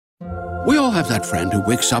We all have that friend who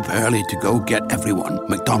wakes up early to go get everyone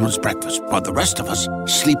McDonald's breakfast, while the rest of us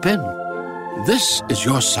sleep in. This is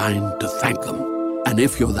your sign to thank them. And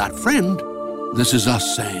if you're that friend, this is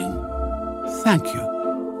us saying thank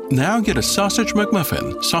you. Now get a sausage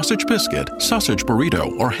McMuffin, sausage biscuit, sausage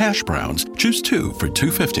burrito, or hash browns. Choose 2 for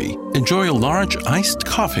 $2.50. Enjoy a large iced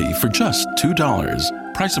coffee for just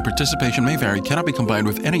 $2. Price and participation may vary. Cannot be combined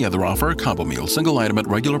with any other offer or combo meal. Single item at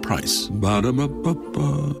regular price.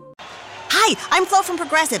 Ba-da-ba-ba-ba. Hi, I'm Flo from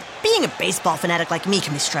Progressive. Being a baseball fanatic like me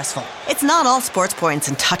can be stressful. It's not all sports points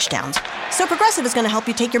and touchdowns. So Progressive is going to help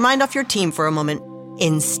you take your mind off your team for a moment.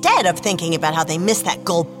 Instead of thinking about how they missed that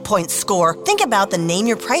goal point score, think about the Name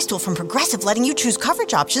Your Price tool from Progressive, letting you choose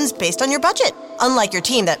coverage options based on your budget, unlike your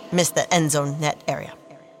team that missed the end zone net area.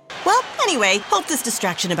 Well, anyway, hope this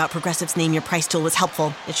distraction about Progressive's Name Your Price tool was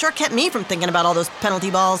helpful. It sure kept me from thinking about all those penalty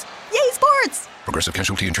balls. Yay, sports! Progressive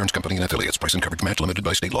Casualty Insurance Company and Affiliates. Price and coverage match limited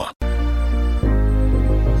by state law.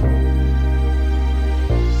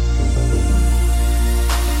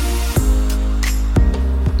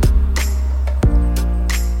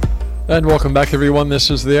 And welcome back, everyone. This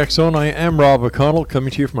is the X Zone. I am Rob McConnell,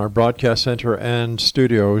 coming to you from our broadcast center and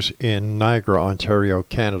studios in Niagara, Ontario,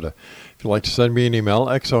 Canada. If you'd like to send me an email,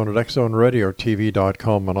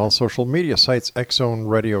 xzone@xzoneradiotv.com, on all social media sites, Xzone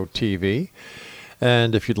Radio TV.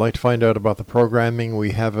 And if you'd like to find out about the programming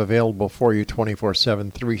we have available for you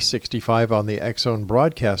 24/7, 365 on the Xzone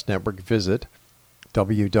Broadcast Network, visit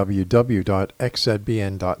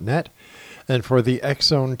www.xzbn.net. And for the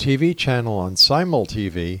Xzone TV channel on Simul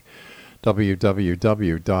TV,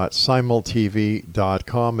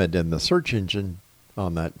 www.simultv.com, and in the search engine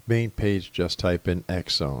on that main page, just type in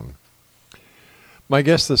X-Zone. My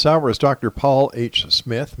guest this hour is Dr. Paul H.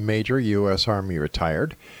 Smith, Major, U.S. Army,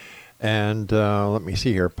 retired. And let me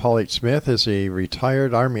see here. Paul H. Smith is a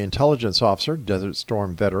retired Army intelligence officer, Desert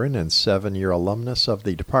Storm veteran, and 7-year alumnus of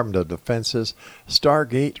the Department of Defense's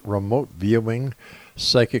Stargate Remote Viewing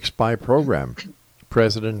Psychic Spy Program.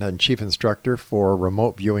 President and Chief Instructor for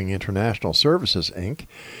Remote Viewing International Services, Inc.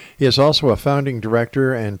 He is also a founding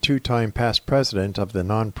director and 2-time past president of the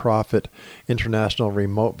nonprofit International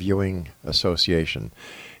Remote Viewing Association.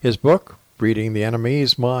 His book, Reading the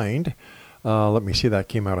Enemy's Mind, that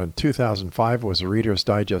came out in 2005, was a Reader's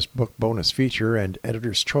Digest book bonus feature and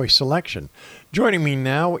Editor's Choice selection. Joining me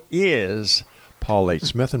now is Paul H.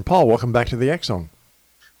 Smith. And Paul, welcome back to the X-Zone.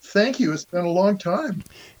 Thank you. It's been a long time.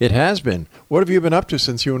 It has been. What have you been up to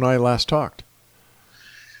since you and I last talked?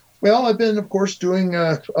 Well, I've been, of course, doing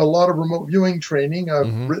a lot of remote viewing training.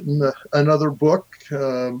 I've written another book.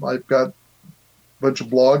 I've got a bunch of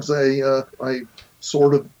blogs I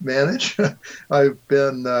sort of manage. I've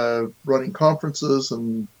been running conferences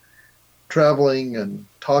and traveling and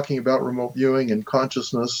talking about remote viewing and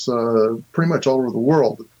consciousness pretty much all over the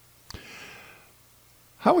world.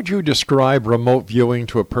 How would you describe remote viewing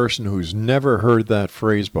to a person who's never heard that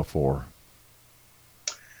phrase before?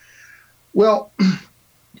 Well,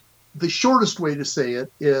 the shortest way to say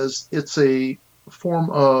it is it's a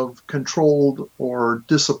form of controlled or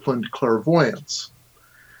disciplined clairvoyance.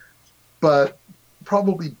 But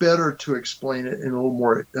probably better to explain it in a little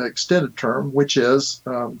more extended term, which is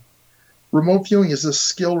remote viewing is a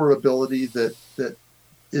skill or ability that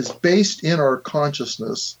is based in our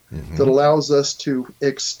consciousness that allows us to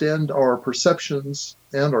extend our perceptions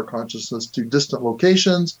and our consciousness to distant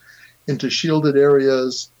locations, into shielded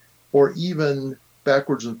areas, or even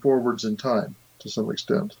backwards and forwards in time to some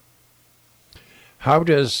extent. How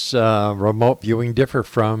does remote viewing differ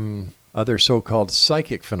from other so-called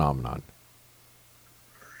psychic phenomenon?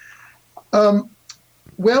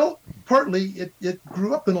 Well, partly it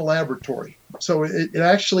grew up in a laboratory. So it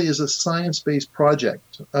actually is a science-based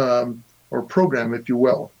project or program, if you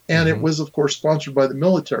will. And it was, of course, sponsored by the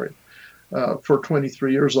military for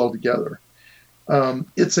 23 years altogether.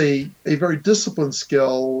 It's a very disciplined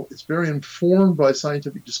skill. It's very informed by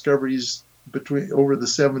scientific discoveries over the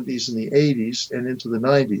 70s and the 80s and into the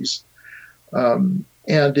 90s. And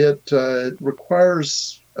it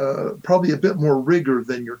requires probably a bit more rigor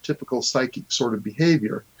than your typical psychic sort of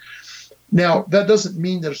behavior. Now, that doesn't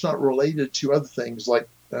mean that it's not related to other things like,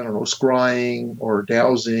 scrying or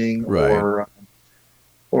dowsing, right,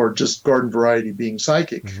 or just garden variety being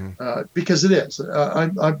psychic, because it is.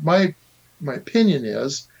 My opinion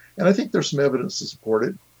is, and I think there's some evidence to support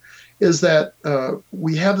it, is that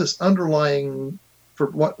we have this underlying,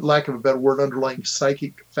 for lack of a better word, underlying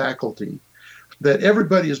psychic faculty that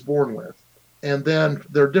everybody is born with. And then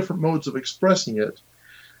there are different modes of expressing it.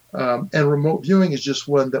 And remote viewing is just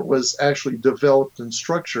one that was actually developed and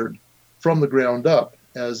structured from the ground up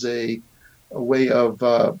as a way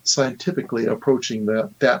of scientifically approaching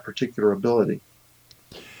that particular ability.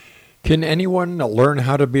 Can anyone learn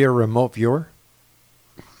how to be a remote viewer?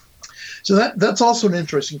 So that's also an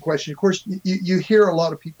interesting question. Of course, you hear a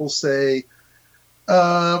lot of people say,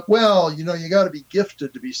 well, you got to be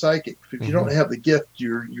gifted to be psychic. If you don't have the gift,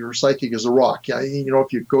 you're psychic as a rock. Yeah,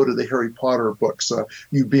 if you go to the Harry Potter books,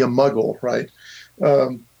 you'd be a muggle, right?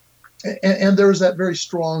 And there's that very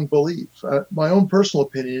strong belief. My own personal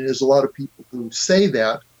opinion is a lot of people who say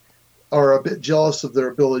that are a bit jealous of their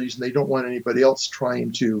abilities, and they don't want anybody else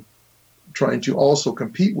trying to also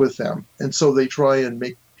compete with them. And so they try and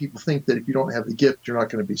make people think that if you don't have the gift, you're not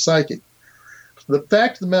going to be psychic. The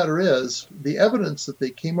fact of the matter is, the evidence that they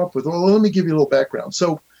came up with, well, let me give you a little background.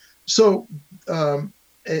 So a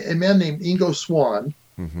man named Ingo Swann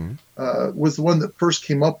was the one that first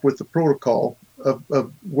came up with the protocol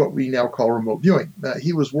of what we now call remote viewing.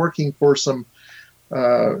 He was working with some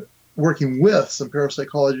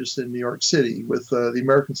parapsychologists in New York City with the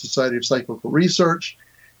American Society of Psychical Research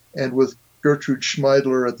and with Gertrude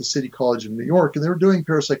Schmeidler at the City College of New York, and they were doing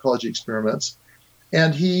parapsychology experiments.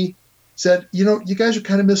 And he said, you guys are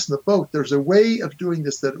kind of missing the boat. There's a way of doing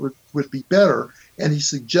this that would be better. And he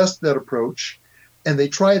suggested that approach, and they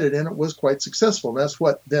tried it, and it was quite successful. And that's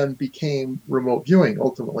what then became remote viewing,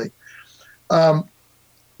 ultimately. Now,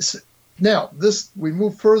 we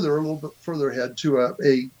move a little bit further ahead to a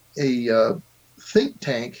think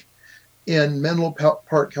tank in Menlo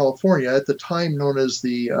Park, California, at the time known as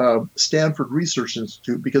the Stanford Research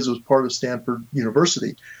Institute, because it was part of Stanford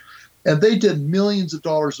University. And they did millions of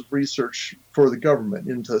dollars of research for the government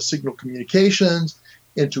into signal communications,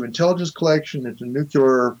 into intelligence collection, into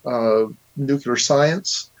nuclear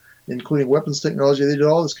science, including weapons technology. They did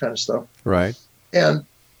all this kind of stuff. Right. And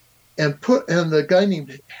the guy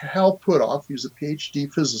named Hal Puthoff, he was a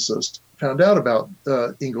PhD physicist, found out about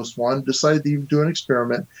Ingo Swann, decided he would do an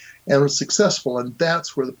experiment, and was successful. And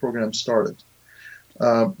that's where the program started.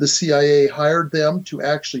 The CIA hired them to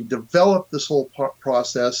actually develop this whole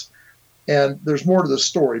process. And there's more to the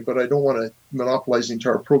story, but I don't want to monopolize the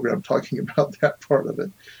entire program talking about that part of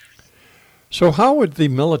it. So how would the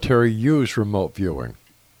military use remote viewing?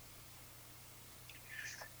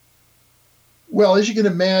 Well, as you can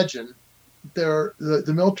imagine, the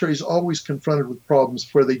military is always confronted with problems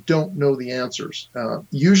where they don't know the answers.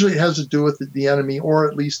 Usually it has to do with the enemy, or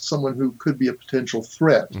at least someone who could be a potential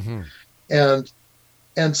threat. Mm-hmm.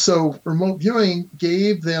 And so remote viewing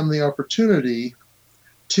gave them the opportunity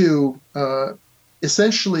to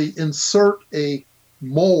essentially insert a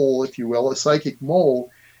mole, if you will, a psychic mole,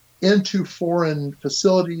 into foreign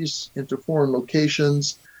facilities, into foreign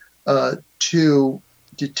locations, to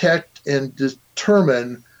detect and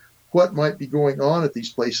determine what might be going on at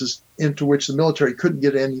these places, into which the military couldn't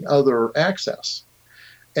get any other access.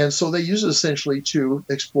 And so they use it essentially to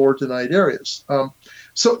explore denied areas.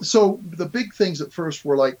 So the big things at first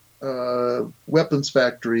were like weapons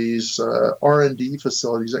factories, R&D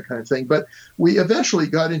facilities, that kind of thing. But we eventually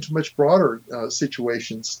got into much broader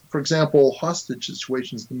situations. For example, hostage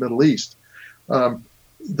situations in the Middle East.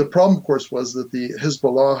 The problem, of course, was that the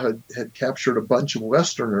Hezbollah had captured a bunch of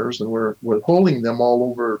Westerners and were holding them all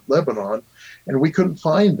over Lebanon, and we couldn't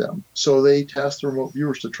find them. So they tasked the remote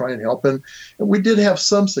viewers to try and help. And we did have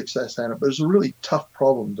some success at it, but it was a really tough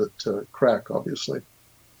problem to crack, obviously.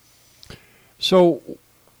 So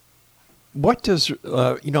what does,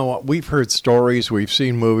 we've heard stories, we've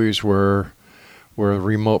seen movies where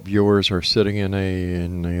remote viewers are sitting in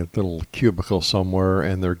a little cubicle somewhere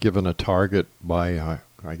and they're given a target by,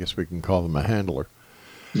 I guess we can call them a handler.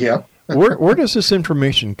 Yeah. Where does this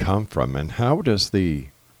information come from, and how does the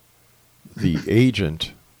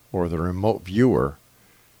agent or the remote viewer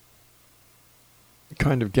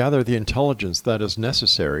kind of gather the intelligence that is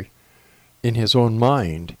necessary in his own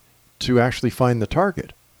mind to actually find the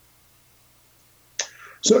target?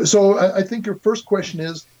 So I think your first question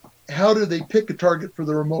is, how do they pick a target for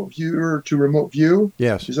the remote viewer to remote view?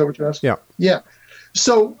 Yes. Is that what you're asking? Yeah. Yeah.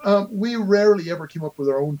 So we rarely ever came up with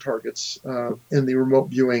our own targets in the remote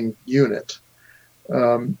viewing unit.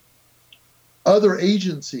 Other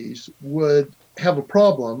agencies would have a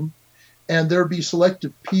problem, and there'd be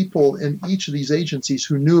selected people in each of these agencies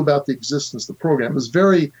who knew about the existence of the program.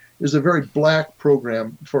 It was a very black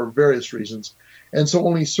program for various reasons, and so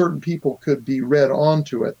only certain people could be read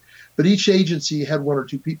onto it. But each agency had one or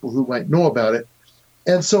two people who might know about it.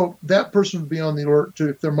 And so that person would be on the alert to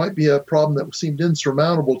if there might be a problem that seemed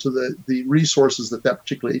insurmountable to the resources that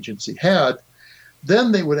particular agency had.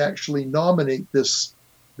 Then they would actually nominate this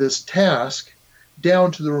task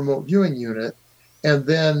down to the remote viewing unit, and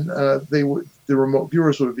then the remote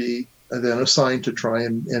viewers would be then assigned to try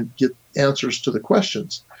and get answers to the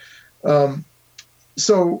questions. And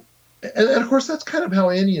of course, that's kind of how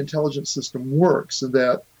any intelligence system works, in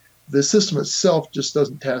that the system itself just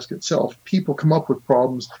doesn't task itself. People come up with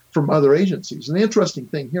problems from other agencies. And the interesting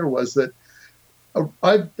thing here was that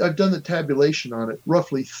I've done the tabulation on it.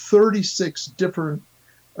 Roughly 36 different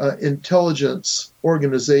intelligence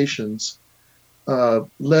organizations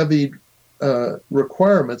levied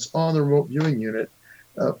requirements on the remote viewing unit,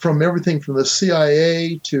 from everything from the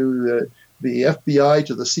CIA to the FBI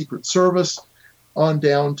to the Secret Service, on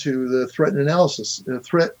down to the Threat Analysis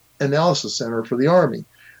Center for the Army.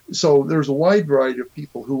 So there's a wide variety of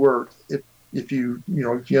people who were, if you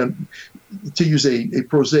to use a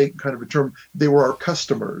prosaic kind of a term, they were our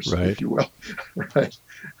customers, right, if you will. Right.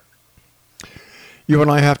 You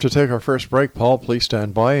and I have to take our first break. Paul, please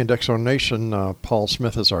stand by. And Exo Nation, Paul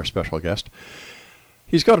Smith is our special guest.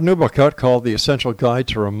 He's got a new book out called The Essential Guide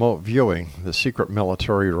to Remote Viewing, the secret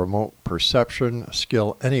military remote perception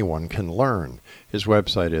skill anyone can learn. His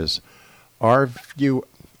website is rviewer.com.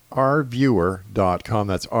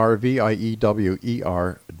 That's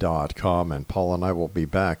RVIEWER.com. And Paul and I will be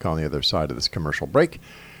back on the other side of this commercial break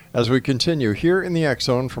as we continue here in the X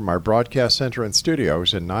Zone from our broadcast center and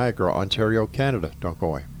studios in Niagara, Ontario, Canada. Don't go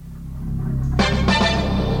away.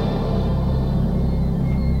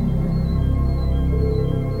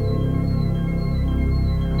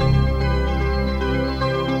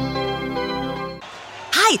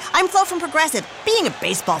 Hi, I'm Flo from Progressive. Being a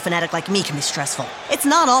baseball fanatic like me can be stressful. It's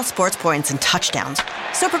not all sports points and touchdowns.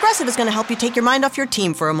 So Progressive is going to help you take your mind off your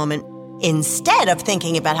team for a moment. Instead of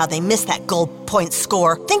thinking about how they missed that goal point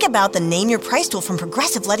score, think about the Name Your Price tool from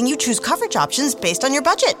Progressive, letting you choose coverage options based on your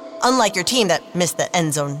budget, unlike your team that missed the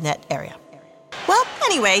end zone net area. Well,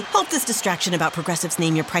 anyway, hope this distraction about Progressive's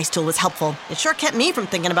Name Your Price tool was helpful. It sure kept me from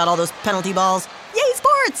thinking about all those penalty balls. Yay,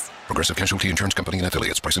 sports! Progressive Casualty Insurance Company and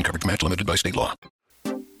Affiliates. Price and coverage match limited by state law.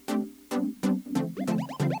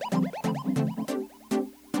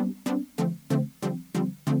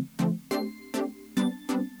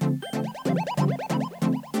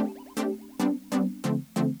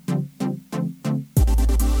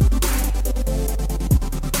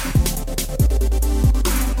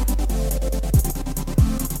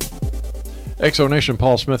 Exo Nation,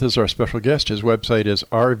 Paul Smith is our special guest. His website is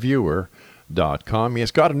rviewer.com. He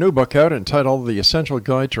has got a new book out entitled The Essential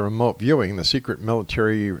Guide to Remote Viewing, the secret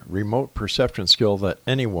military remote perception skill that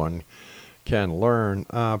anyone can learn.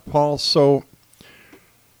 Paul, so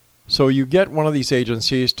you get one of these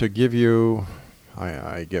agencies to give you,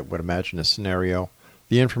 I would imagine a scenario.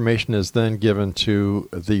 The information is then given to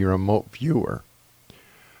the remote viewer.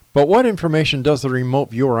 But what information does the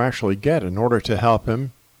remote viewer actually get in order to help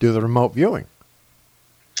him do the remote viewing?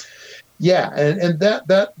 Yeah, and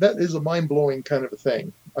that is a mind-blowing kind of a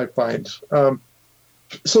thing, I find.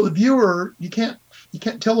 So the viewer, you can't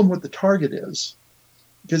tell them what the target is,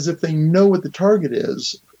 because if they know what the target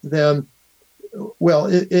is, then, well,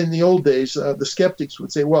 in the old days, the skeptics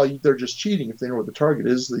would say, well, they're just cheating if they know what the target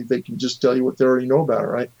is. They can just tell you what they already know about it,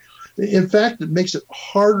 right? In fact, it makes it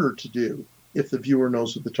harder to do if the viewer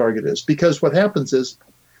knows what the target is, because what happens is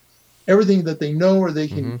everything that they know or they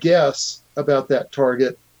can guess about that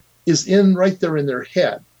target is right there in their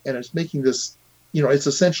head, and it's making this, it's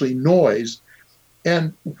essentially noise.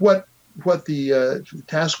 And what the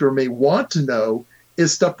tasker may want to know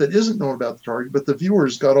is stuff that isn't known about the target, but the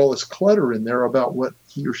viewer's got all this clutter in there about what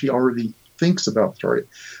he or she already thinks about the target.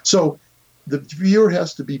 So the viewer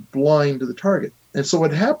has to be blind to the target. And so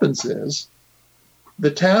what happens is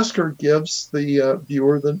the tasker gives the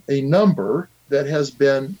viewer a number that has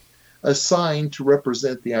been assigned to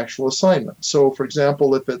represent the actual assignment. So, for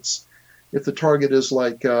example, if the target is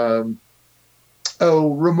like,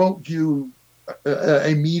 remote view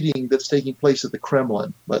a meeting that's taking place at the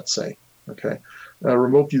Kremlin, let's say, okay,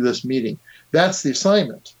 remote view this meeting, that's the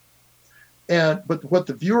assignment. But what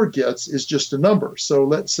the viewer gets is just a number. So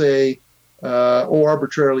let's say,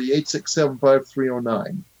 arbitrarily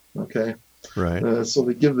 8675309, okay. Right. So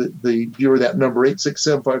they give the viewer that number,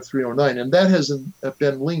 8675309, and that has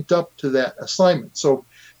been linked up to that assignment. So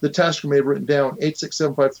the tasker may have written down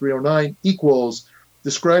 8675309 equals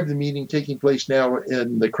describe the meeting taking place now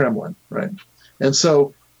in the Kremlin, right? And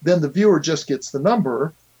so then the viewer just gets the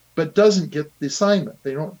number, but doesn't get the assignment.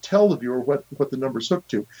 They don't tell the viewer what the number's hooked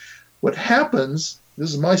to. What happens,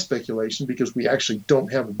 this is my speculation because we actually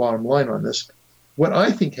don't have a bottom line on this, what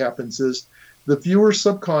I think happens is the viewer's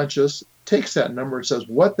subconscious takes that number and says,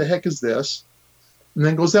 what the heck is this? And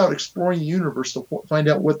then goes out exploring the universe to find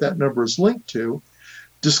out what that number is linked to.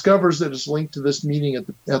 discovers that it's linked to this meeting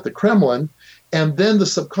at the Kremlin, and then the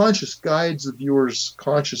subconscious guides the viewer's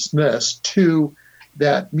consciousness to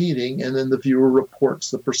that meeting, and then the viewer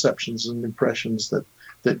reports the perceptions and impressions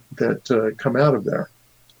that come out of there.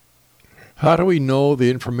 How do we know the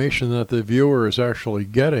information that the viewer is actually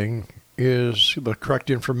getting is the correct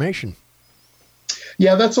information?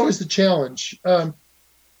 Yeah, that's always the challenge.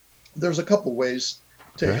 There's a couple ways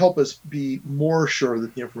to help us be more sure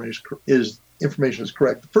that the information is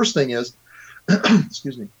correct. The first thing is,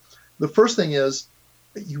 excuse me. The first thing is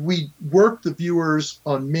we work the viewers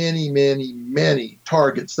on many, many, many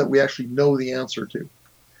targets that we actually know the answer to.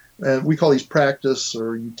 And we call these practice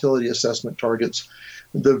or utility assessment targets.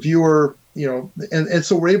 The viewer, and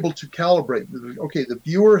so we're able to calibrate. Okay, the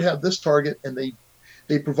viewer had this target and they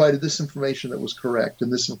provided this information that was correct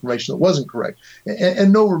and this information that wasn't correct.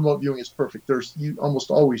 And no remote viewing is perfect. There's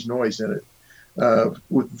almost always noise in it.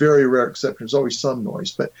 With very rare exceptions, always some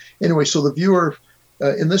noise. But anyway, so the viewer,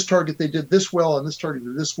 in this target they did this well, on this target they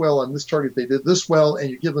did this well, on this target they did this well, and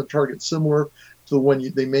you give them targets similar to the one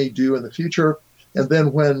they may do in the future. And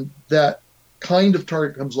then when that kind of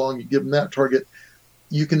target comes along, you give them that target.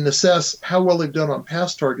 You can assess how well they've done on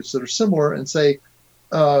past targets that are similar and say,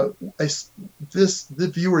 the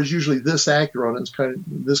viewer is usually this accurate on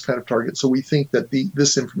this kind of target, so we think that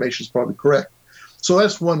this information is probably correct. So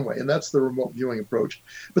that's one way, and that's the remote viewing approach.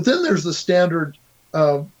 But then there's the standard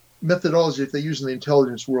methodology that they use in the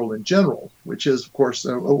intelligence world in general, which is, of course,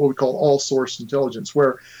 what we call all-source intelligence,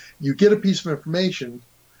 where you get a piece of information,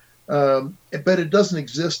 but it doesn't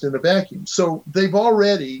exist in a vacuum. So they've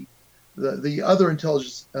already, the other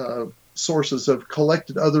intelligence sources have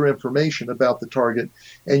collected other information about the target,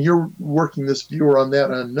 and you're working this viewer on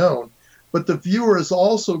that unknown. But the viewer is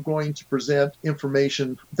also going to present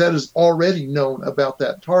information that is already known about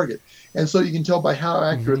that target. And so you can tell by how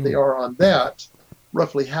accurate they are on that,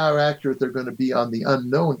 roughly how accurate they're going to be on the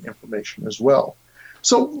unknown information as well.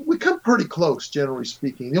 So we come pretty close, generally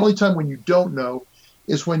speaking. The only time when you don't know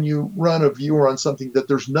is when you run a viewer on something that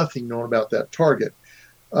there's nothing known about that target,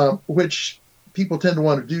 which people tend to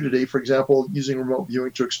want to do today, for example, using remote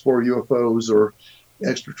viewing to explore UFOs or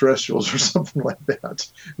extraterrestrials or something like that.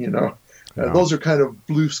 Those are kind of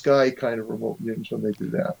blue sky kind of remote viewings when they do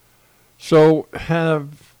that. So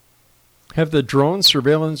have the drones,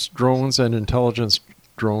 surveillance drones and intelligence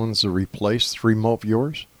drones replaced remote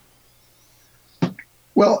viewers?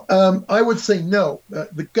 Well, I would say no.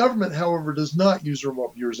 The government, however, does not use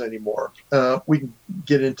remote viewers anymore. We can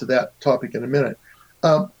get into that topic in a minute.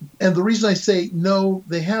 And the reason I say no,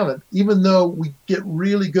 they haven't, even though we get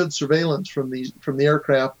really good surveillance from the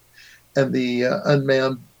aircraft and the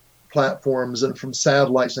unmanned platforms and from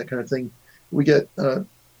satellites and that kind of thing, we get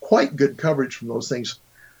quite good coverage from those things.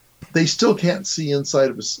 They still can't see inside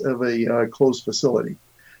of a closed facility.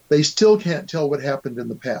 They still can't tell what happened in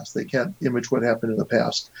the past. They can't image what happened in the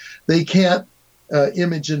past. They can't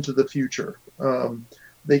image into the future.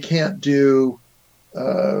 They can't do.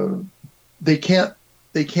 They can't.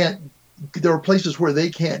 There are places where they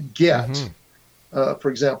can't get, for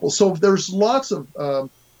example. So there's lots of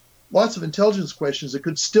intelligence questions that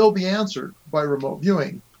could still be answered by remote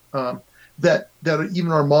viewing that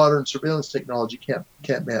even our modern surveillance technology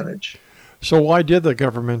can't manage. So why did the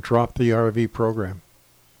government drop the RV program?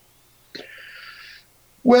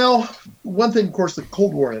 Well, one thing, of course, the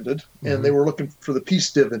Cold War ended, and they were looking for the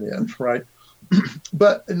peace dividend, right?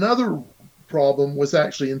 But another problem was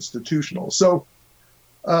actually institutional. So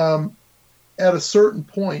at a certain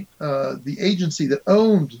point, the agency that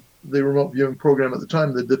owned the remote viewing program at the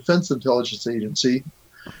time, the Defense Intelligence Agency,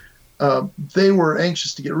 they were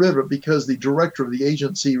anxious to get rid of it because the director of the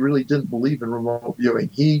agency really didn't believe in remote viewing.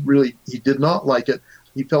 He did not like it.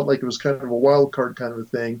 He felt like it was kind of a wild card kind of a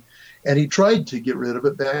thing. And he tried to get rid of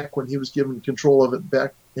it back when he was given control of it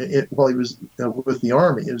back while he was with the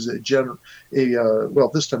Army. He was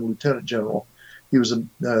this time lieutenant general. He was a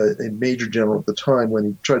major general at the time when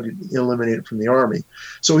he tried to eliminate it from the Army.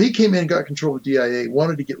 So he came in and got control of DIA,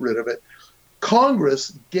 wanted to get rid of it.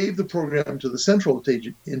 Congress gave the program to the Central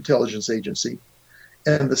Intelligence Agency,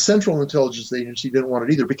 and the Central Intelligence Agency didn't want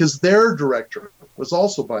it either because their director was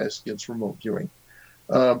also biased against remote viewing.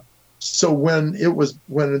 So when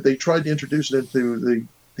they tried to introduce it into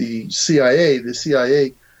the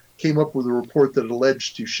CIA came up with a report that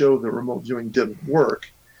alleged to show that remote viewing didn't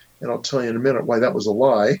work. And I'll tell you in a minute why that was a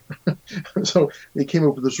lie. So they came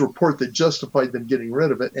up with this report that justified them getting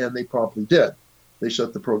rid of it, and they promptly did. They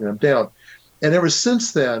shut the program down. And ever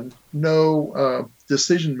since then, no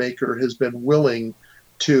decision maker has been willing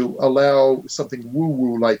to allow something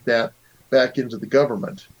woo-woo like that back into the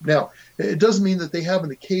government. Now, it doesn't mean that they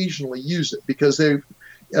haven't occasionally used it, because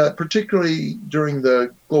particularly during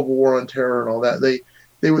the global war on terror and all that,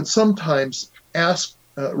 they would sometimes ask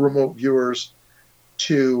remote viewers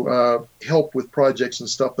to help with projects and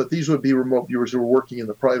stuff, but these would be remote viewers who were working in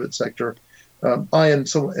the private sector. I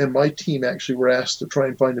and my team actually were asked to try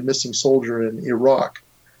and find a missing soldier in Iraq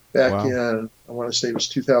back in, I want to say it was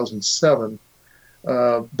 2007,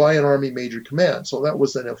 by an Army Major Command. So that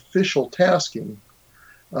was an official tasking,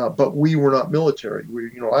 but we were not military.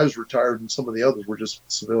 I was retired, and some of the others were just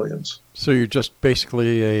civilians. So you're just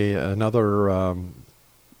basically another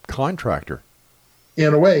contractor.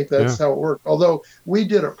 In a way, that's how it worked. Although we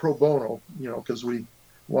did it pro bono, because we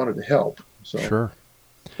wanted to help. So. Sure.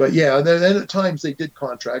 But yeah, then at times they did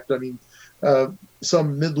contract. I mean,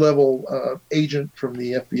 some mid-level agent from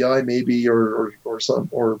the FBI maybe, or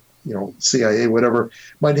CIA, whatever,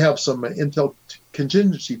 might have some intel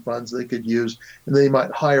contingency funds they could use, and they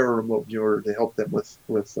might hire a remote viewer to help them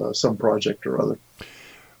with some project or other.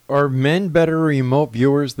 Are men better remote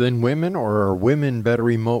viewers than women, or are women better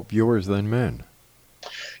remote viewers than men?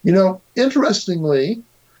 Interestingly,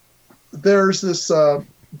 there's this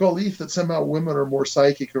belief that somehow women are more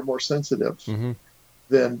psychic or more sensitive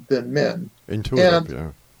than men. Intuitive,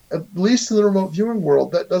 and at least in the remote viewing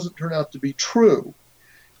world, that doesn't turn out to be true.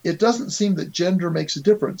 It doesn't seem that gender makes a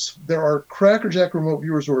difference. There are crackerjack remote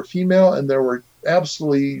viewers who are female, and there were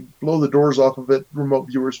absolutely blow the doors off of it remote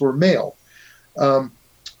viewers who are male.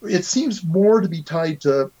 It seems more to be tied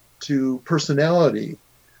to personality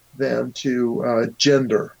than to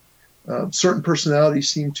gender. Certain personalities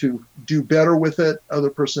seem to do better with it. Other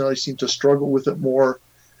personalities seem to struggle with it more,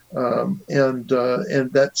 and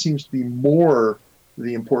that seems to be more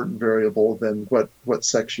the important variable than what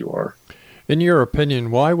sex you are. In your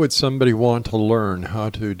opinion, why would somebody want to learn how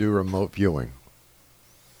to do remote viewing?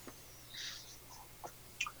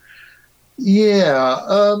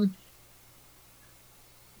 Yeah,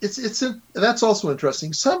 that's also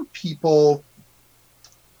interesting. Some people,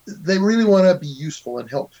 they really want to be useful and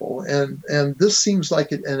helpful, and this seems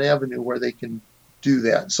like an avenue where they can do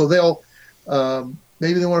that. So they'll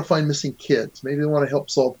maybe they want to find missing kids, maybe they want to help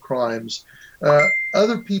solve crimes.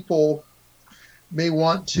 Other people may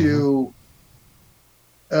want to,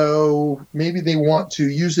 maybe they want to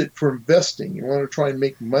use it for investing. You want to try and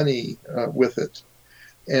make money with it,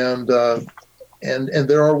 and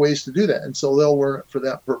there are ways to do that, and so they'll learn it for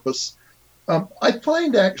that purpose. I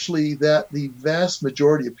find actually that the vast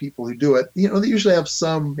majority of people who do it, they usually have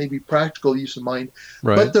some maybe practical use in mind,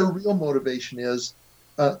 but their real motivation is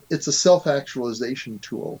it's a self-actualization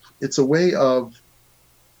tool. It's a way of,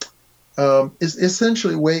 is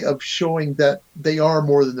essentially a way of showing that they are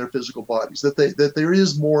more than their physical bodies, that there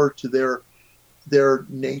is more to their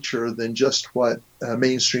nature than just what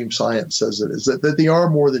mainstream science says it is, that they are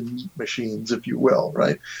more than meat machines, if you will,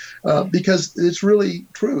 right? Because it's really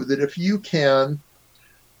true that if you can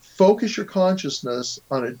focus your consciousness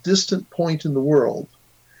on a distant point in the world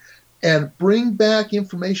and bring back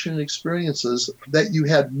information and experiences that you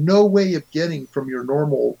had no way of getting from your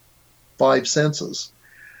normal five senses,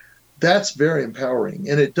 that's very empowering.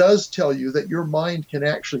 And it does tell you that your mind can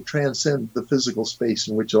actually transcend the physical space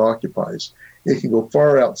in which it occupies. It can go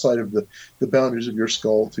far outside of the boundaries of your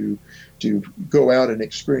skull to go out and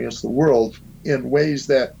experience the world in ways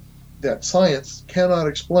that science cannot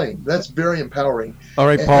explain. That's very empowering. All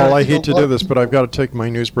right, Paul, I hate to do this, but I've got to take my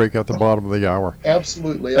news break at the bottom of the hour.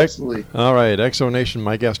 Absolutely. All right, Exonation,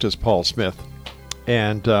 my guest is Paul Smith.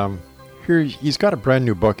 And here he's got a brand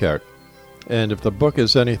new book out. And if the book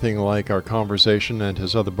is anything like our conversation and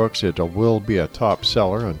his other books, it will be a top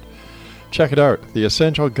seller. And check it out. The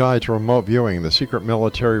Essential Guide to Remote Viewing, the secret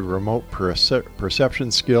military remote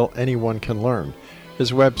perception skill anyone can learn.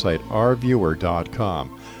 His website,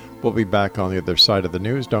 rviewer.com. We'll be back on the other side of the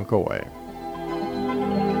news. Don't go away.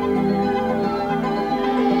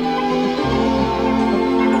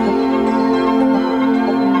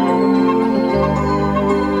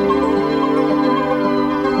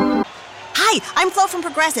 I'm Flo from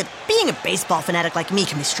Progressive. Being a baseball fanatic like me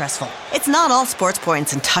can be stressful. It's not all sports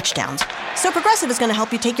points and touchdowns. So Progressive is going to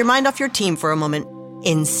help you take your mind off your team for a moment.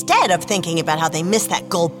 Instead of thinking about how they missed that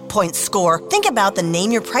goal point score, think about the Name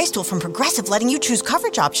Your Price tool from Progressive, letting you choose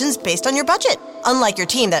coverage options based on your budget, unlike your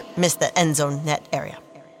team that missed the end zone net area.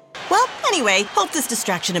 Well, anyway, hope this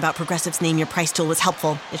distraction about Progressive's Name Your Price tool was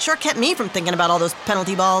helpful. It sure kept me from thinking about all those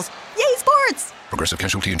penalty balls. Yay, sports! Progressive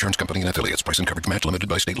Casualty Insurance Company and Affiliates. Price and coverage match limited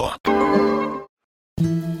by state law.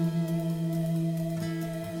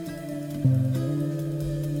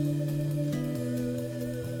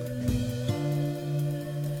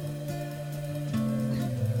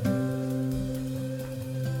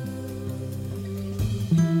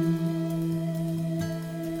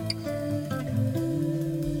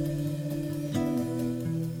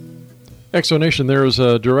 Exonation, there is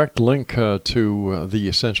a direct link to the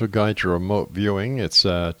Essential Guide to Remote Viewing. It's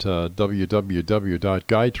at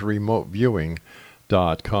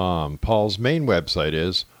www.guidetoremoteviewing.com. Paul's main website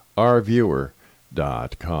is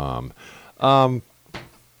ourviewer.com.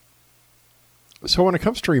 So when it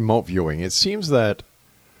comes to remote viewing, it seems that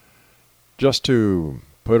just to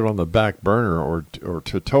put it on the back burner or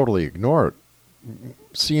to totally ignore it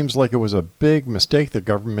seems like it was a big mistake the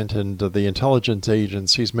government and the intelligence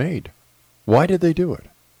agencies made. Why did they do it?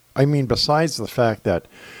 I mean, besides the fact that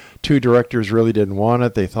two directors really didn't want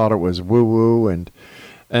it, they thought it was woo-woo and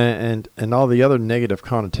all the other negative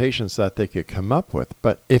connotations that they could come up with.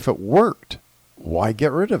 But if it worked, why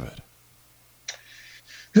get rid of it?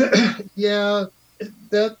 Yeah,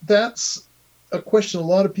 that's a question a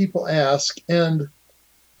lot of people ask. And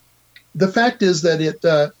the fact is that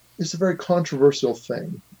it's a very controversial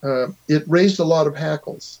thing. It raised a lot of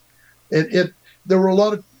hackles. There were a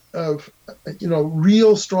lot of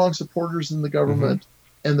real strong supporters in the government,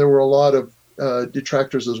 and there were a lot of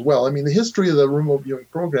detractors as well. I mean, the history of the remote viewing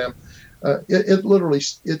program,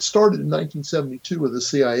 it started in 1972 with the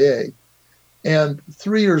CIA, and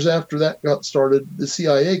 3 years after that got started, the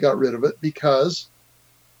CIA got rid of it because,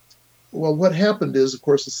 well, what happened is, of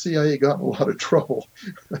course, the CIA got in a lot of trouble.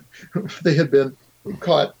 They had been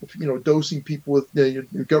caught, dosing people with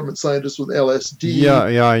government scientists with LSD.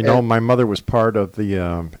 Yeah, I know. My mother was part of the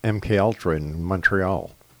MK Ultra in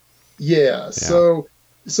Montreal. Yeah. So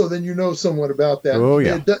then somewhat about that. Oh,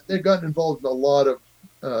 yeah. They'd gotten involved in a lot of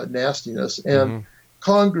nastiness, and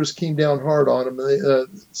Congress came down hard on them.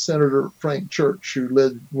 Senator Frank Church, who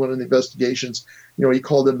led one of the investigations, he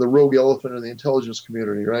called him the rogue elephant in the intelligence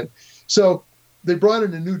community, right? So they brought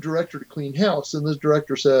in a new director to clean house, and this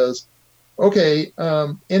director says, okay,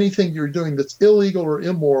 anything you're doing that's illegal or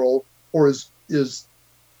immoral or is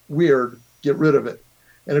weird, get rid of it.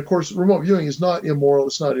 And of course, remote viewing is not immoral,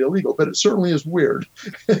 it's not illegal, but it certainly is weird.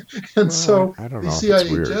 And so the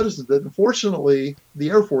CIA jettisoned it. Unfortunately, the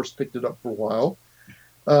Air Force picked it up for a while.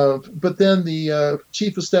 But then the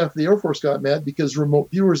chief of staff of the Air Force got mad because remote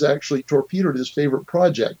viewers actually torpedoed his favorite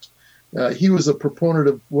project. He was a proponent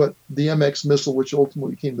of what the MX missile, which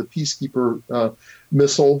ultimately became the Peacekeeper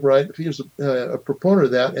missile, right? He was a proponent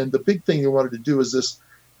of that. And the big thing they wanted to do is this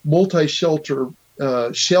multi-shelter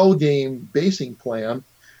shell game basing plan.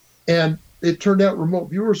 And it turned out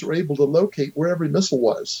remote viewers were able to locate where every missile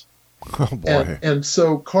was. Oh, boy. And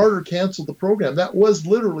so Carter canceled the program. That was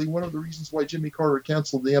literally one of the reasons why Jimmy Carter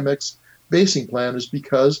canceled the MX basing plan, is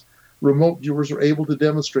because remote viewers were able to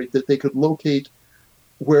demonstrate that they could locate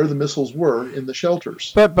where the missiles were in the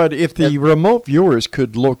shelters. But if the remote viewers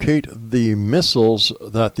could locate the missiles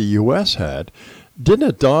that the U.S. had, didn't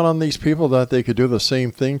it dawn on these people that they could do the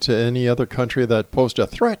same thing to any other country that posed a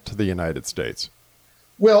threat to the United States?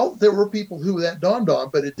 Well, there were people who that dawned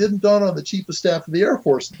on, but it didn't dawn on the chief of staff of the Air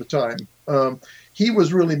Force at the time. He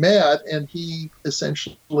was really mad, and he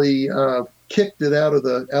essentially kicked it out of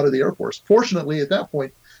the Air Force. Fortunately, at that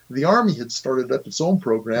point, the Army had started up its own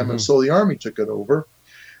program, and so the Army took it over.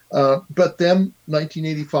 But then,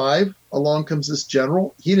 1985, along comes this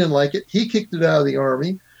general. He didn't like it. He kicked it out of the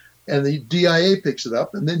Army, and the DIA picks it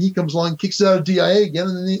up. And then he comes along, kicks it out of DIA again.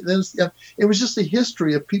 And then it was just a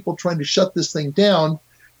history of people trying to shut this thing down,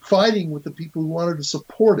 fighting with the people who wanted to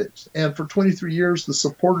support it. And for 23 years, the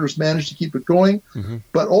supporters managed to keep it going.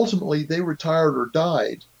 But ultimately, they retired or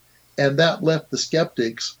died. And that left the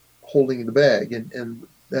skeptics holding the bag, and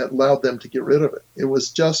that allowed them to get rid of it. It was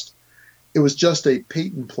just a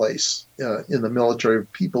Peyton place in the military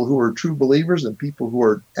of people who are true believers and people who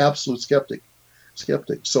are absolute skeptics.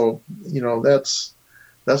 So,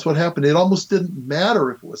 that's what happened. It almost didn't matter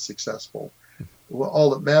if it was successful. All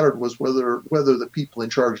that mattered was whether the people in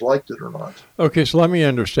charge liked it or not. Okay, so let me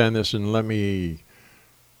understand this, and let me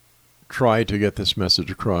try to get this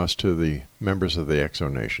message across to the members of the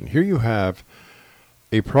Exo Nation. Here you have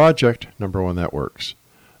a project, number one, that works.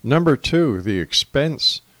 Number two, the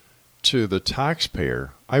expense to the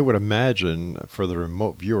taxpayer, I would imagine, for the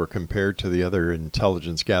remote viewer compared to the other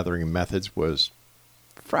intelligence gathering methods, was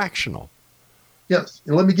fractional. Yes,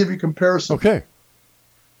 and let me give you a comparison. Okay.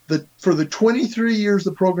 For the 23 years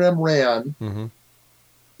the program ran,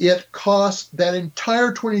 it cost, that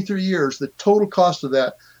entire 23 years, the total cost of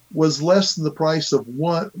that was less than half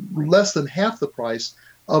the price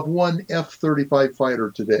of one F-35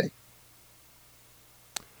 fighter today.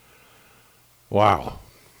 Wow.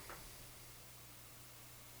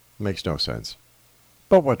 Makes no sense.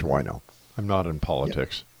 But what do I know? I'm not in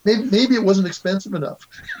politics. Yeah. Maybe it wasn't expensive enough.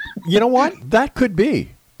 You know what? That could be,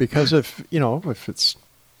 because if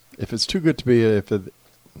it's too good to be,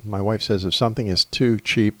 My wife says if something is too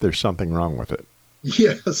cheap, there's something wrong with it.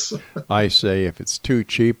 Yes. I say if it's too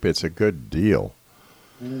cheap, it's a good deal.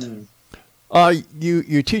 Mm.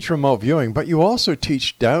 You teach remote viewing, but you also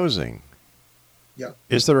teach dowsing. Yeah.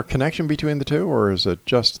 Is there a connection between the two, or is it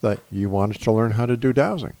just that you wanted to learn how to do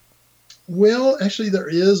dowsing? Well, actually, there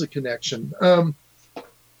is a connection.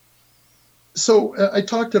 So I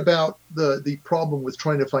talked about the problem with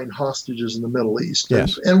trying to find hostages in the Middle East.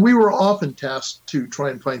 Yes. And we were often tasked to try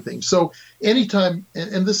and find things. So anytime,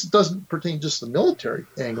 and this doesn't pertain just to the military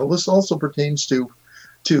angle, this also pertains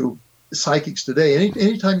to psychics today.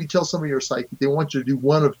 Anytime you tell somebody you're a psychic, they want you to do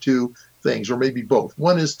one of two things, or maybe both.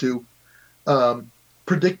 One is to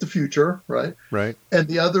predict the future, right? Right. And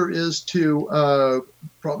the other is to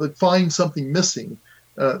probably find something missing.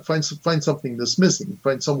 Find something that's missing,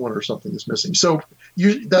 find someone or something that's missing. So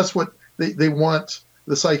that's what they want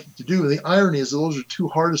the psychic to do. And the irony is those are two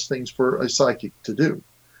hardest things for a psychic to do.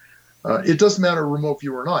 It doesn't matter remote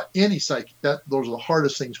view or not. Any psychic, those are the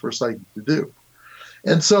hardest things for a psychic to do.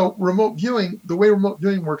 And so remote viewing, the way remote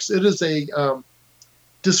viewing works, it is a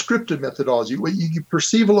descriptive methodology. You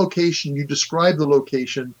perceive a location, you describe the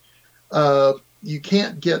location. You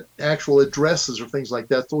can't get actual addresses or things like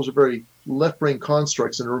that. Those are very left brain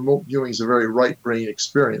constructs, and remote viewing is a very right brain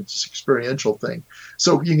experiential thing.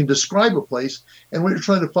 So you can describe a place, and when you're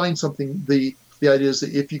trying to find something, the idea is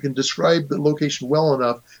that if you can describe the location well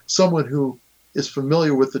enough, someone who is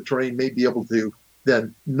familiar with the terrain may be able to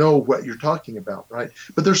then know what you're talking about, right?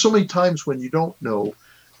 But there's so many times when you don't know.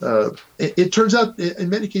 It turns out, in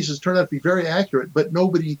many cases, it turned out to be very accurate, but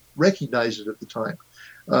nobody recognized it at the time.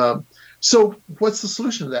 So what's the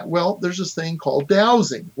solution to that? Well, there's this thing called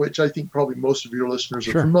dowsing, which I think probably most of your listeners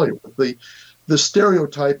are familiar with. The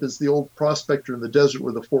stereotype is the old prospector in the desert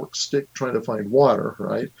with a forked stick trying to find water,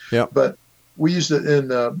 right? Yeah. But we used it in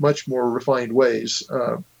much more refined ways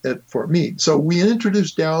at Fort Meade. So we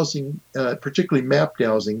introduced dowsing, particularly map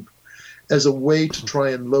dowsing, as a way to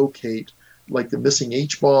try and locate like the missing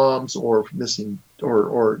H-bombs or missing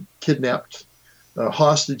or kidnapped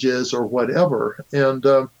hostages or whatever.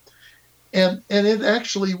 And it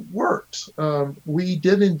actually worked. We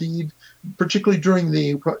did indeed, particularly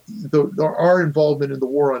during our involvement in the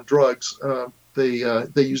war on drugs. They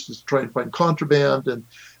used it to try and find contraband and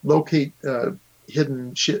locate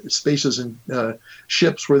hidden spaces in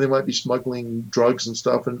ships where they might be smuggling drugs and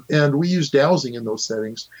stuff. And we used dowsing in those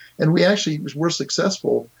settings. And we actually were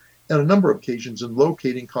successful on a number of occasions in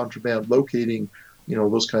locating contraband, locating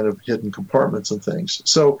those kind of hidden compartments and things.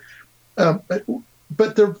 So.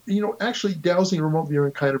 But they're, actually dowsing and remote viewing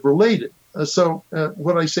are kind of related. So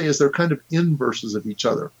what I say is they're kind of inverses of each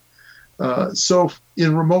other. So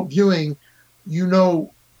in remote viewing, you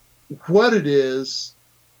know what it is.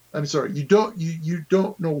 I'm sorry, you don't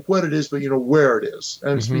know what it is, but you know where it is.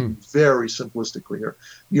 I'm speaking very simplistically here.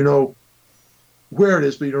 You know where it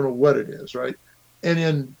is, but you don't know what it is, right? And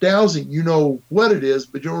in dowsing, you know what it is,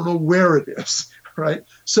 but you don't know where it is, right?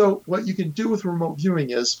 So what you can do with remote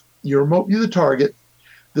viewing is you remote view the target.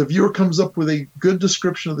 The viewer comes up with a good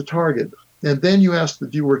description of the target, and then you ask the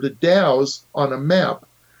viewer to dowse on a map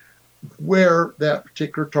where that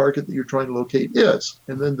particular target that you're trying to locate is.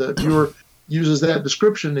 And then the viewer uses that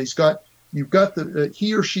description.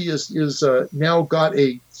 He or she is now got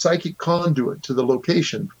a psychic conduit to the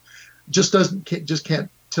location. Just can't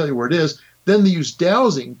tell you where it is. Then they use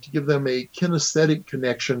dowsing to give them a kinesthetic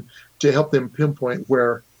connection to help them pinpoint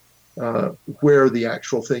where the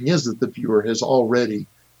actual thing is that the viewer has already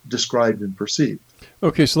described and perceived.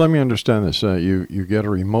 Okay, so let me understand this. You get a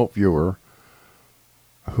remote viewer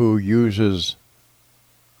who uses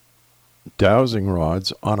dowsing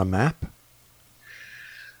rods on a map?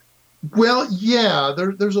 Well, yeah,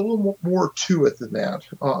 there's a little more to it than that,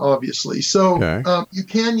 obviously. So okay. You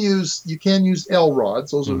can use L rods.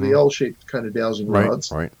 Those are the L-shaped kind of dowsing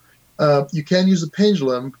rods. Right. You can use a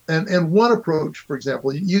pendulum, and one approach, for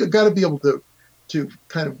example, you got to be able to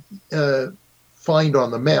kind of find on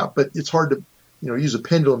the map, but it's hard to use a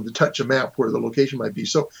pendulum to touch a map where the location might be.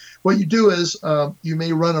 So what you do is you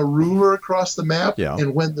may run a ruler across the map,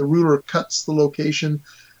 and when the ruler cuts the location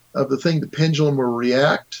of the thing, the pendulum will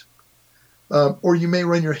react. Or you may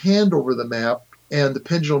run your hand over the map, and the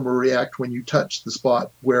pendulum will react when you touch the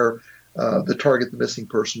spot where the target, the missing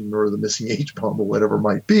person, or the missing H-bomb, or whatever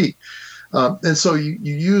might be. And so you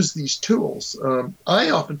use these tools.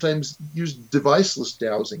 I oftentimes use deviceless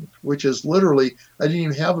dowsing, which is literally, I didn't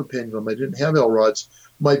even have a pendulum. I didn't have L-rods.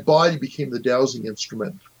 My body became the dowsing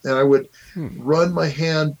instrument. And I would run my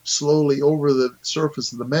hand slowly over the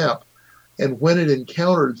surface of the map. And when it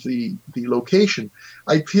encountered the location,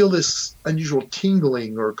 I'd feel this unusual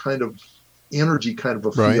tingling or kind of energy kind of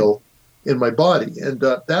a Right. feel in my body. And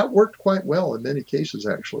that worked quite well in many cases,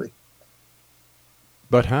 actually.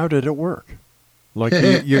 But how did it work? Like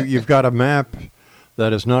you've got a map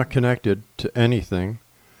that is not connected to anything.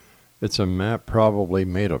 It's a map probably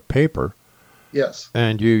made of paper. Yes.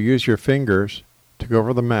 And you use your fingers to go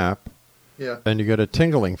over the map. Yeah. And you get a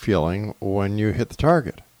tingling feeling when you hit the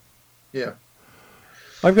target. Yeah.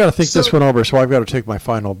 I've got to think this one over, so I've got to take my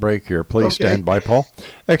final break here. Please stand by, Paul.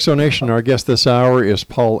 Exonation, our guest this hour is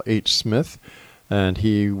Paul H. Smith, and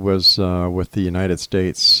he was with the United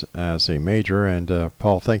States as a major. And,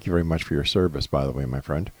 Paul, thank you very much for your service, by the way, my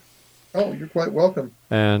friend. Oh, you're quite welcome.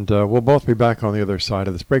 And we'll both be back on the other side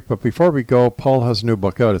of this break. But before we go, Paul has a new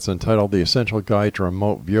book out. It's entitled The Essential Guide to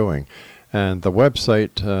Remote Viewing. And the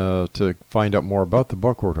website to find out more about the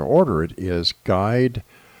book or to order it is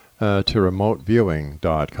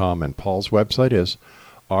guide-to-remoteviewing.com. And Paul's website is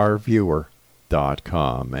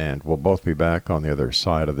ourviewer.com. And we'll both be back on the other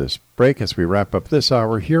side of this break as we wrap up this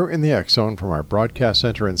hour here in the X Zone from our broadcast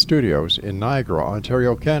center and studios in Niagara,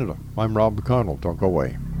 Ontario, Canada. I'm Rob McConnell. Don't go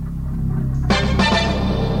away.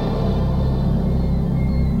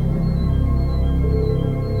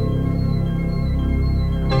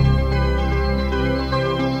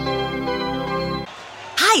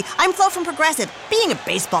 Hi, I'm Flo from Progressive. Being a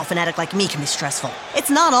baseball fanatic like me can be stressful. It's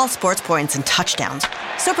not all sports points and touchdowns.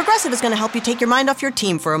 So Progressive is going to help you take your mind off your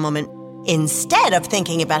team for a moment. Instead of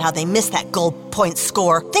thinking about how they missed that goal point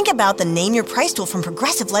score, think about the Name Your Price tool from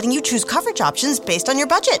Progressive, letting you choose coverage options based on your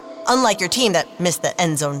budget, unlike your team that missed the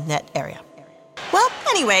end zone net area. Well,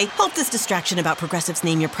 anyway, hope this distraction about Progressive's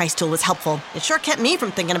Name Your Price tool was helpful. It sure kept me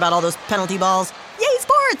from thinking about all those penalty balls. Yay,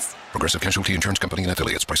 sports! Progressive Casualty Insurance Company and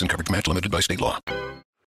Affiliates. Price and coverage match limited by state law.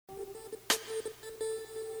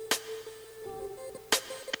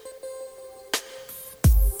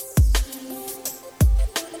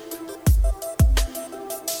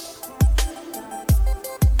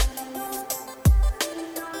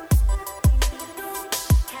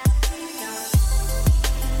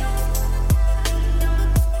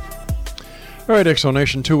 All right,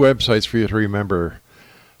 Exonation, 2 websites for you to remember.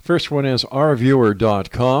 First one is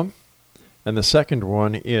ourviewer.com, and the second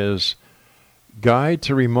one is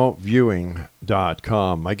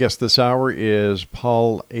guide-to-remoteviewing.com. My guest this hour is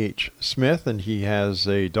Paul H. Smith, and he has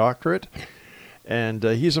a doctorate, and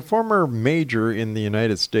he's a former major in the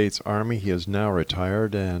United States Army. He is now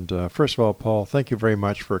retired, and first of all, Paul, thank you very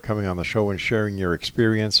much for coming on the show and sharing your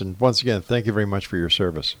experience, and once again, thank you very much for your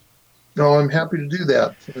service. No, I'm happy to do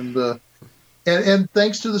that. And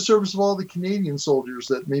thanks to the service of all the Canadian soldiers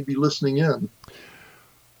that may be listening in.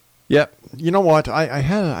 Yeah, you know what? I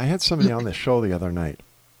had somebody on the show the other night,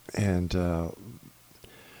 and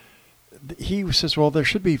he says, well, there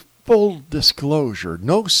should be full disclosure,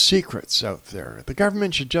 no secrets out there. The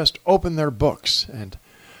government should just open their books. And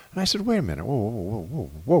I said, wait a minute, whoa,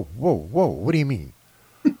 what do you mean?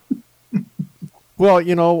 Well,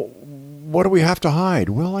 you know, what do we have to hide?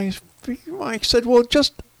 Well, I said, well,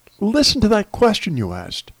 just listen to that question you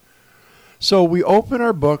asked. So we open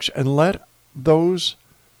our books and let those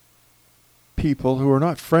people who are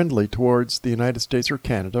not friendly towards the United States or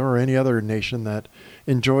Canada or any other nation that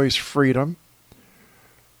enjoys freedom,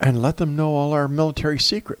 and let them know all our military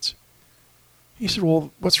secrets. He said,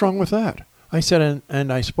 well, what's wrong with that? I said,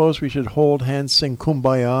 and I suppose we should hold hands, sing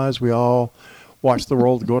Kumbaya as we all watch the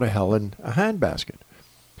world go to hell in a handbasket.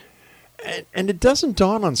 And it doesn't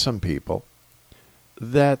dawn on some people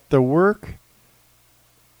that the work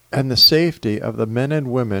and the safety of the men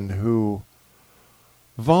and women who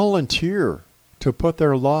volunteer to put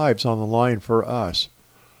their lives on the line for us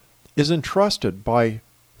is entrusted by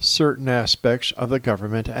certain aspects of the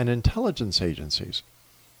government and intelligence agencies.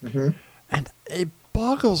 Mm-hmm. And it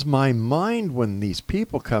boggles my mind when these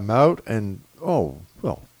people come out and, full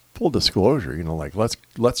disclosure, you know, like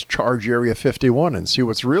let's charge Area 51 and see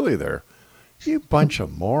what's really there. You bunch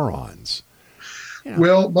of morons. You know.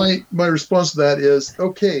 Well, my response to that is,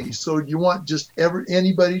 okay, so you want just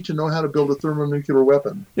anybody to know how to build a thermonuclear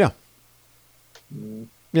weapon? Yeah.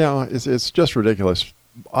 Yeah, it's just ridiculous.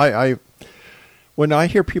 When I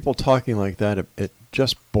hear people talking like that, it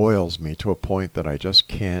just boils me to a point that I just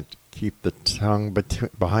can't keep the tongue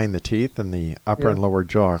behind the teeth and the upper and lower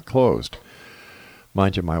jaw closed.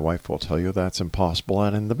 Mind you, my wife will tell you that's impossible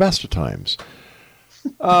and in the best of times.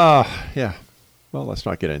 Yeah. Well, let's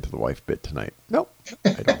not get into the wife bit tonight. Nope,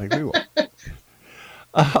 I don't think we will.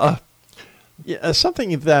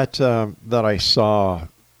 Something that I saw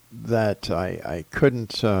that I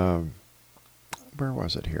couldn't. Where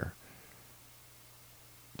was it here?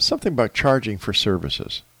 Something about charging for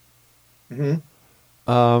services. Mm-hmm.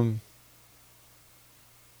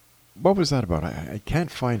 What was that about? I can't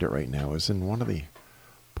find it right now. It's in one of the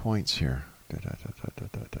points here.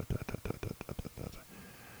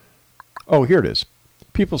 Oh, here it is.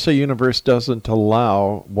 People say universe doesn't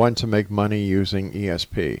allow one to make money using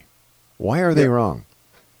ESP. Why are they wrong?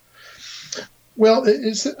 Well,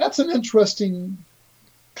 that's an interesting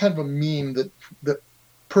kind of a meme that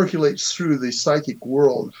percolates through the psychic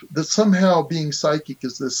world, that somehow being psychic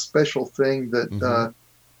is this special thing that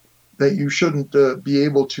that you shouldn't be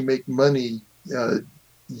able to make money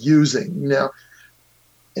using. Now,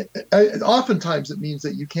 oftentimes it means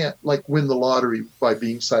that you can't win the lottery by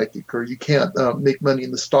being psychic, or you can't make money in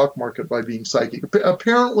the stock market by being psychic.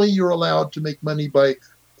 Apparently, you're allowed to make money by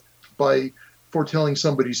foretelling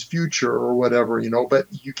somebody's future or whatever, but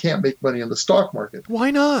you can't make money in the stock market. Why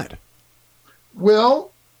not? Well,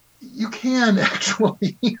 you can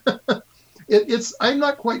actually. I'm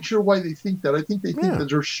not quite sure why they think that. I think they think that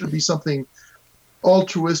there should be something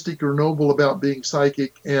altruistic or noble about being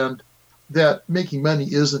psychic, and that making money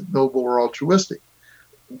isn't noble or altruistic.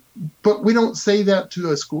 But we don't say that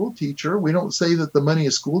to a school teacher. We don't say that the money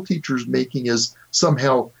a school teacher is making is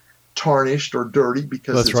somehow tarnished or dirty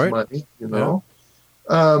because it's money,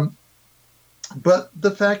 But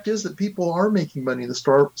the fact is that people are making money in the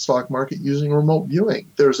stock market using remote viewing.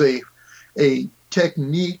 There's a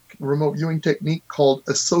remote viewing technique called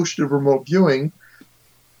associative remote viewing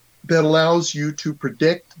that allows you to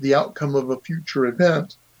predict the outcome of a future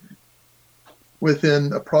event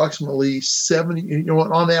within approximately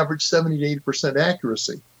on average 70 to 80%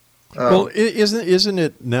 accuracy. Well, isn't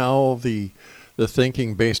it now the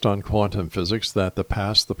thinking based on quantum physics that the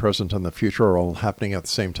past, the present, and the future are all happening at the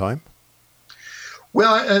same time?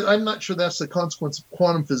 Well, I'm not sure that's the consequence of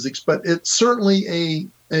quantum physics, but it's certainly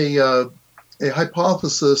a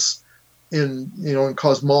hypothesis in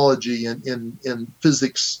cosmology and in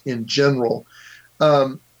physics in general,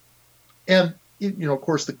 and of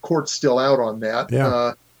course the court's still out on that.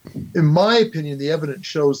 Yeah. In my opinion, the evidence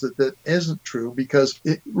shows that isn't true, because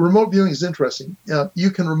remote viewing is interesting.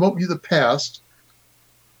 You can remote view the past,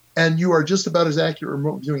 and you are just about as accurate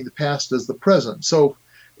remote viewing the past as the present. So,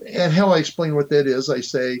 and how I explain what that is, I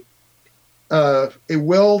say a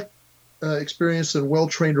experienced and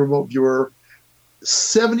well-trained remote viewer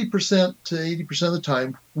 70% to 80% of the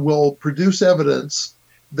time will produce evidence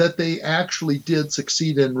that they actually did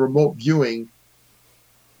succeed in remote viewing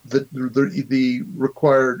the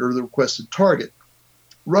required or the requested target.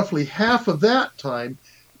 Roughly half of that time,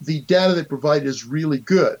 the data they provide is really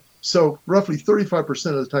good. So roughly 35%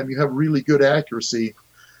 of the time you have really good accuracy,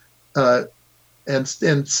 and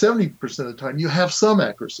 70% of the time you have some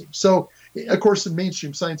accuracy. So, of course, in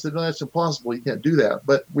mainstream science, no, that's impossible. You can't do that.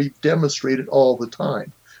 But we've demonstrated all the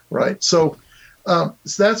time, right? So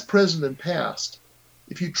that's present and past.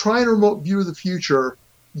 If you try and remote view the future,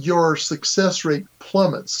 your success rate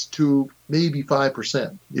plummets to maybe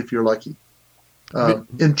 5% if you're lucky.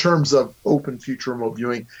 In terms of open future remote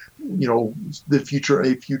viewing, a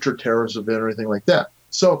future terrorist event or anything like that.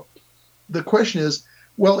 So the question is,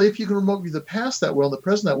 well, if you can remote view the past that well and the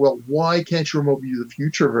present that well, why can't you remote view the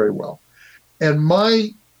future very well? And my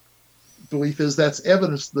belief is that's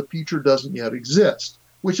evidence that the future doesn't yet exist,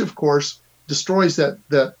 which of course destroys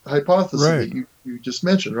that hypothesis that you just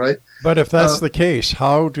mentioned, right? But if that's the case,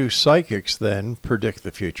 how do psychics then predict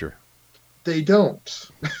the future? They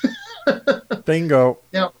don't. Bingo.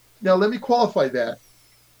 Now let me qualify that.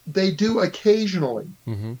 They do occasionally,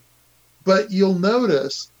 but you'll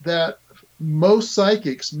notice that most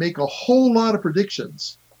psychics make a whole lot of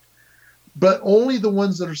predictions, but only the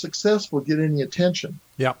ones that are successful get any attention.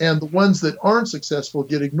 Yeah. And the ones that aren't successful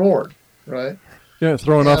get ignored, right? Yeah,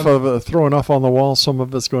 throw enough on the wall, some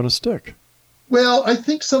of it's going to stick. Well, I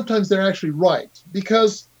think sometimes they're actually right,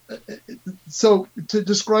 because so to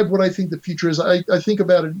describe what I think the future is, I think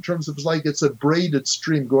about it in terms of it's a braided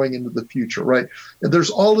stream going into the future, right? And there's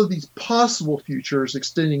all of these possible futures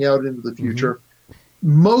extending out into the future,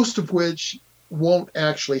 most of which won't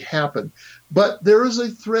actually happen. But there is a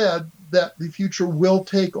thread that the future will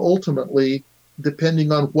take ultimately,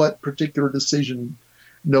 depending on what particular decision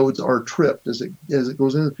nodes are tripped as it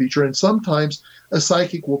goes into the future. And sometimes a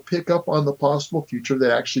psychic will pick up on the possible future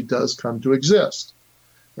that actually does come to exist,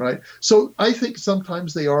 right? So I think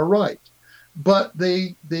sometimes they are right, but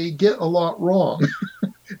they get a lot wrong,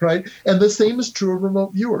 right? And the same is true of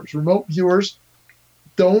remote viewers. Remote viewers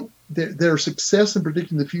their success in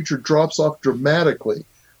predicting the future drops off dramatically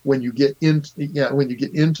when you get into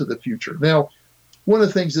the future. Now, one of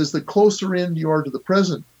the things is the closer in you are to the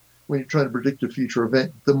present when you're trying to predict a future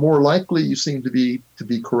event, the more likely you seem to be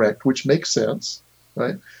correct, which makes sense,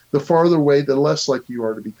 right? The farther away, the less likely you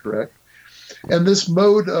are to be correct. And this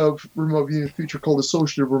mode of remote viewing feature called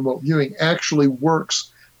associative remote viewing actually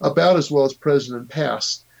works about as well as present and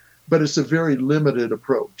past, but it's a very limited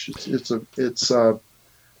approach. It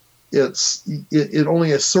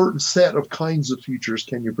only a certain set of kinds of futures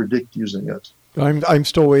can you predict using it. I'm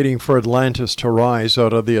still waiting for Atlantis to rise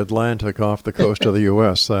out of the Atlantic off the coast of the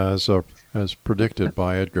U.S. as predicted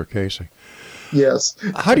by Edgar Cayce. Yes.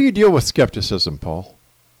 How do you deal with skepticism, Paul?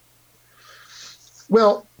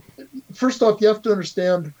 Well, first off, you have to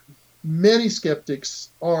understand many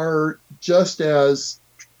skeptics are just as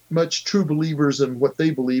much true believers in what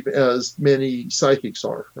they believe as many psychics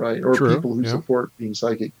are, right? Or True, people who yeah. support being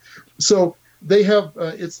psychic. So they have,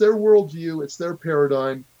 it's their worldview, it's their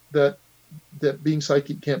paradigm that being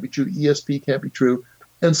psychic can't be true, ESP can't be true.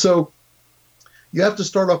 And so you have to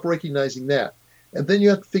start off recognizing that. And then you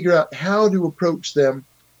have to figure out how to approach them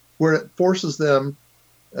where it forces them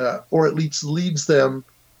or at least leads them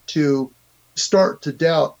to start to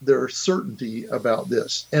doubt their certainty about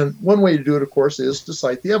this. And one way to do it, of course, is to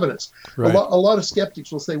cite the evidence. Right. A lot of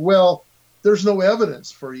skeptics will say, well, there's no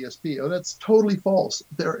evidence for ESP. Oh, that's totally false.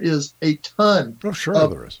 There is a ton of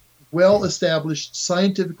there is well-established,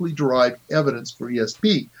 scientifically derived evidence for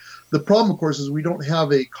ESP. The problem, of course, is we don't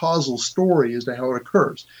have a causal story as to how it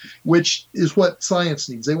occurs, which is what science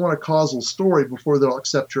needs. They want a causal story before they'll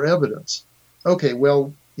accept your evidence. Okay,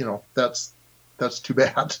 well, that's too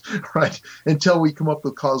bad, right? Until we come up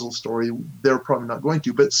with a causal story, they're probably not going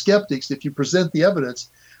to. But skeptics, if you present the evidence,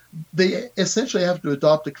 they essentially have to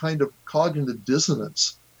adopt a kind of cognitive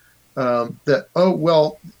dissonance that,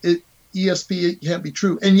 ESP can't be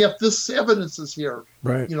true, and yet this evidence is here,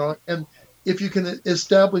 right? And if you can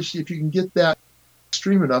get that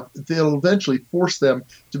extreme enough, they'll eventually force them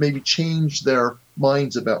to maybe change their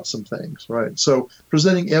minds about some things, right? So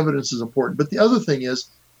presenting evidence is important. But the other thing is,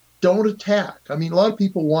 don't attack. I mean, a lot of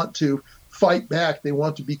people want to fight back. They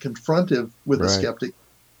want to be confrontive with the skeptic.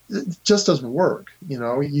 It just doesn't work.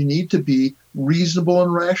 You need to be reasonable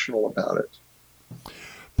and rational about it.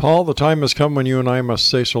 Paul, the time has come when you and I must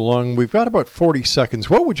say so long. We've got about 40 seconds.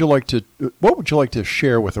 What would you like to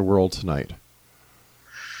share with the world tonight?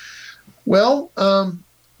 Well,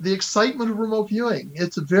 the excitement of remote viewing.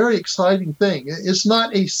 It's a very exciting thing. It's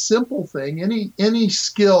not a simple thing. Any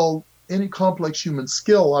skill, any complex human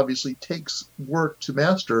skill obviously takes work to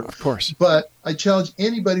master. Of course. But I challenge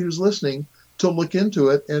anybody who's listening to look into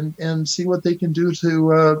it and see what they can do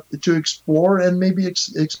to explore and maybe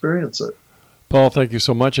experience it. Paul, thank you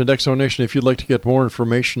so much. And Exonation, if you'd like to get more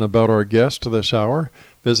information about our guest this hour,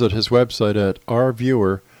 visit his website at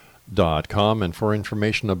ourviewer.com. And for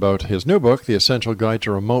information about his new book, The Essential Guide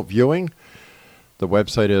to Remote Viewing, the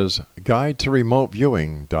website is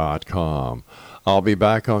guidetoremoteviewing.com. I'll be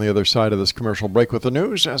back on the other side of this commercial break with the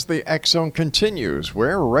news as the X Zone continues.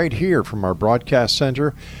 We're right here from our broadcast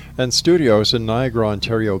center and studios in Niagara,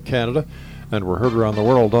 Ontario, Canada. And we're heard around the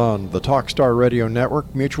world on the Talkstar Radio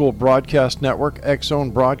Network, Mutual Broadcast Network, X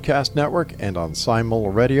Zone Broadcast Network, and on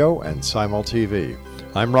Simul Radio and Simul TV.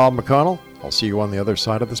 I'm Rob McConnell. I'll see you on the other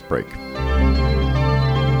side of this break.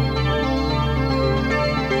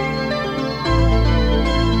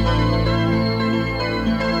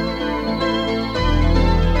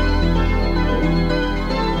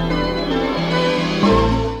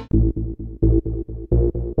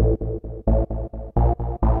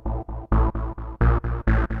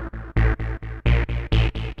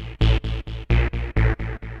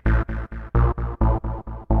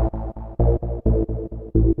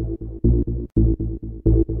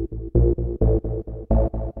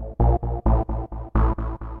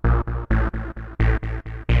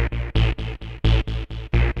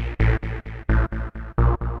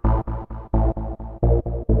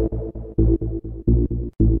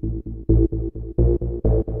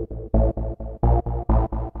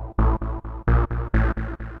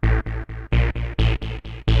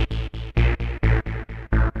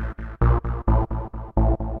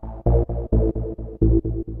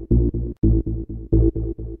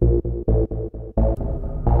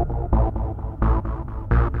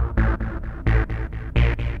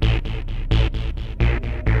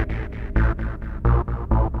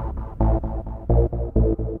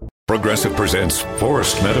 Progressive presents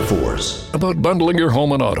Forced Metaphors about bundling your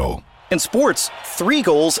home and auto. In sports, 3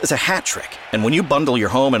 goals is a hat trick. And when you bundle your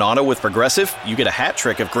home and auto with Progressive, you get a hat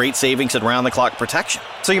trick of great savings and round-the-clock protection.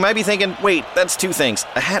 So you might be thinking, wait, that's 2 things.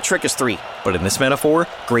 A hat trick is 3. But in this metaphor,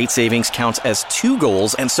 great savings counts as 2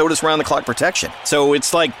 goals, and so does round-the-clock protection. So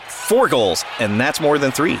it's like 4 goals, and that's more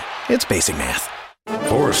than 3. It's basic math.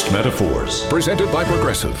 Forced Metaphors, presented by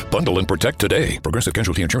Progressive. Bundle and protect today. Progressive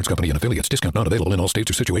Casualty Insurance Company and affiliates. Discount not available in all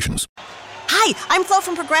states or situations. Hi, I'm Flo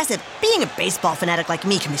from Progressive. Being a baseball fanatic like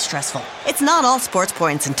me can be stressful. It's not all sports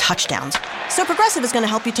points and touchdowns. So Progressive is going to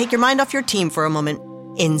help you take your mind off your team for a moment.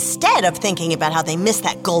 Instead of thinking about how they missed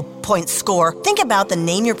that goal point score, think about the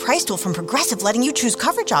Name Your Price tool from Progressive, letting you choose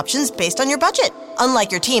coverage options based on your budget,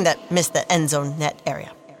 unlike your team that missed the end zone net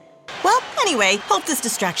area. Well, anyway, hope this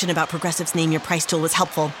distraction about Progressive's Name Your Price tool was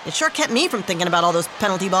helpful. It sure kept me from thinking about all those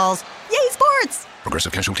penalty balls. Yay, sports!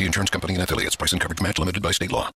 Progressive Casualty Insurance Company and affiliates. Price and coverage match limited by state law.